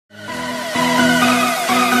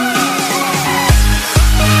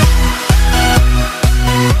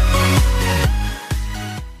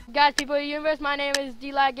guys, people of the universe, my name is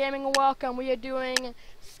D-Lag Gaming and welcome. We are doing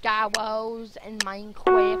skywars and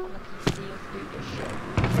Minecraft on the PC. Let's do this shit.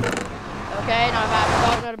 Okay, not a bad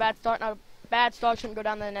start, not a bad start, not a bad start. Shouldn't go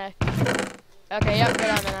down the neck. Okay, yep, go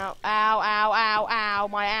down there now. Ow, ow, ow, ow,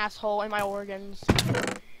 my asshole and my organs.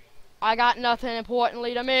 I got nothing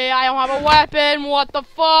importantly to me. I don't have a weapon. What the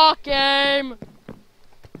fuck, game?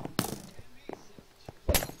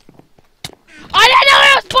 I didn't know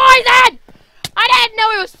it was poison! I didn't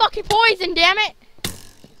know it was fucking poison, damn it!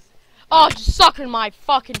 Oh, just sucking my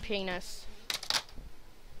fucking penis.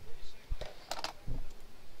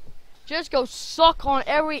 Just go suck on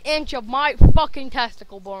every inch of my fucking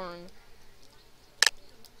testicle burn.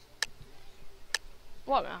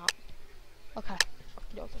 What now? Okay.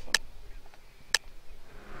 Deal with this one.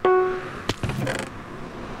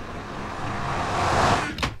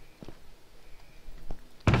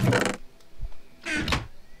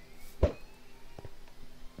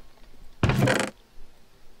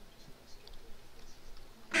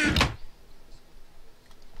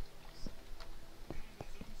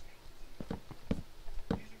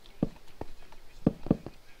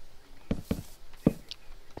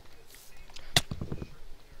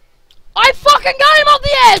 I fucking got him off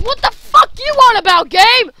the edge! What the fuck you on about, game?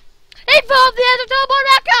 He fell off the edge and teleported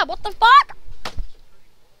back up! What the fuck?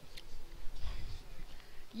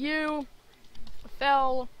 You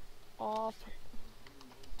fell off.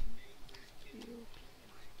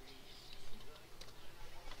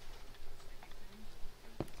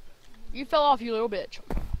 You fell off, you little bitch.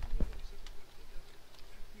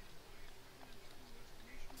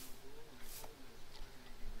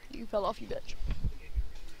 You fell off, you bitch.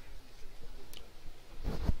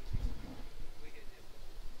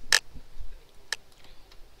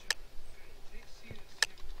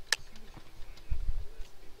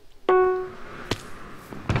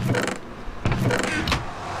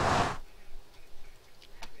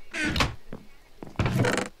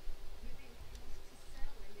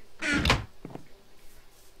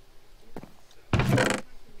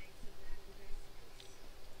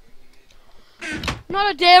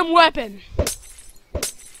 Not a damn weapon.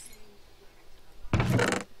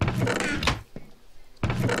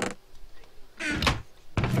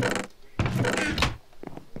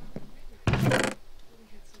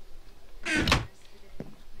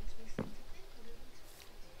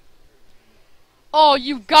 Oh,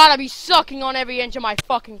 you gotta be sucking on every inch of my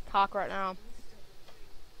fucking cock right now.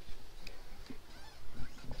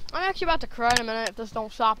 I'm actually about to cry in a minute if this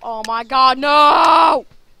don't stop. Oh my god, no!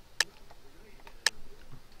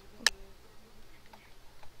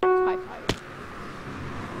 High five.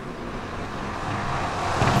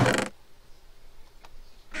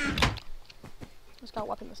 Just got a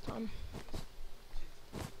weapon this time.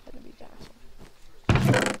 Gonna be that.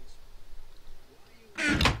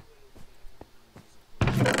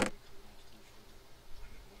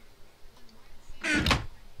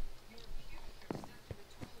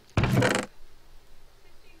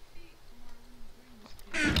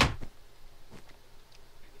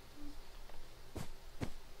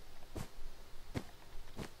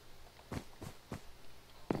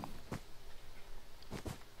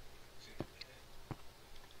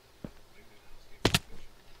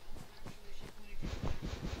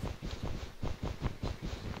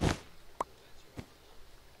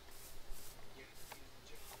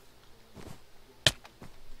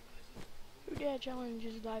 Who dare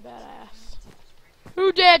challenges thy badass?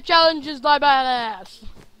 Who dare challenges thy badass?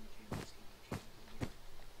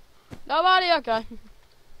 Nobody? Okay.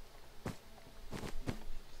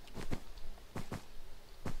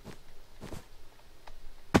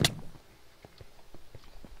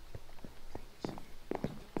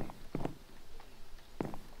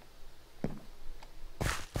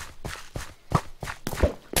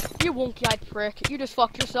 You wonky-eyed prick. You just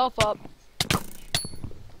fucked yourself up.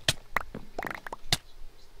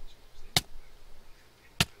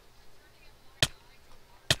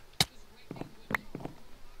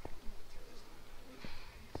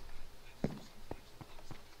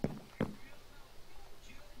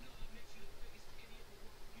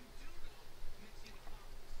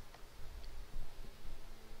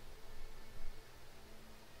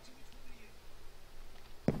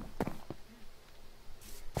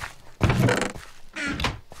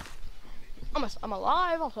 I'm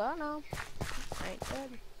alive, also, I don't know. I ain't dead.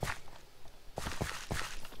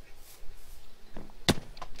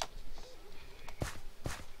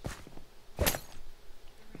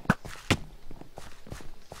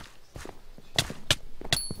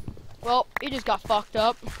 Well, he just got fucked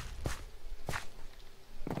up.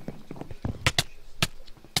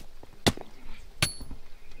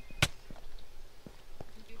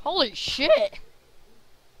 Holy Holy shit!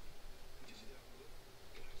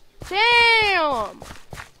 Damn!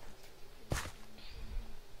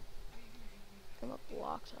 I'm a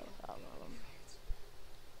blocks out of them.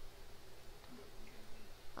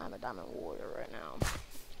 I'm a diamond warrior right now.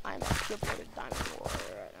 I'm a triple-loaded diamond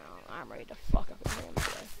warrior right now. I'm ready to fuck up his game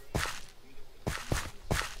today.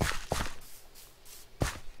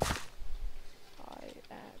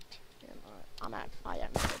 I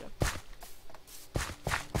am murder.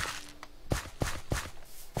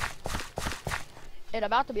 It's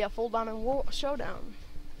about to be a full diamond war showdown.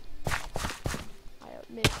 I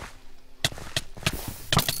admit.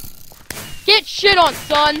 Get shit on,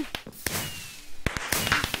 son!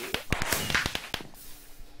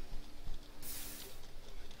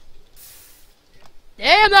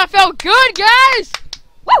 Damn, that felt good, guys!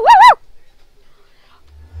 Woo, woo, woo!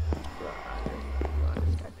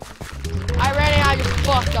 I ran and I just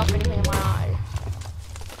fucked up anything in my eye.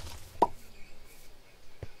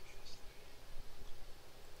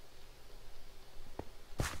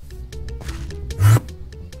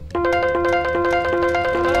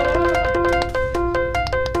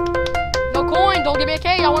 No coin, don't give me a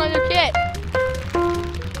K, I want a new kit.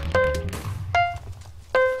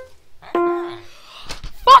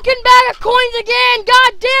 Fucking bag of coins again!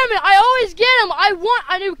 God damn it! I always get them! I want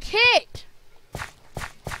a new kit!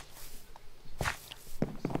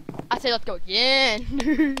 I say let's go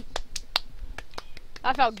again.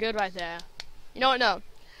 That felt good right there. You know what? No.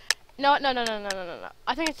 No.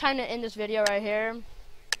 I think it's time to end this video right here.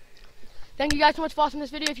 Thank you guys so much for watching this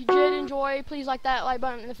video. If you did enjoy, please like that like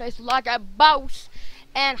button in the face like a boss.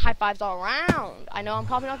 And high fives all around. I know I'm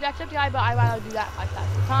probably not the accept guy, but I'd rather do that like that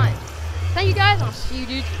sometimes. Thank you guys, and I'll see you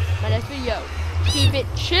dudes in my next video. Keep it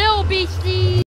chill, beasties.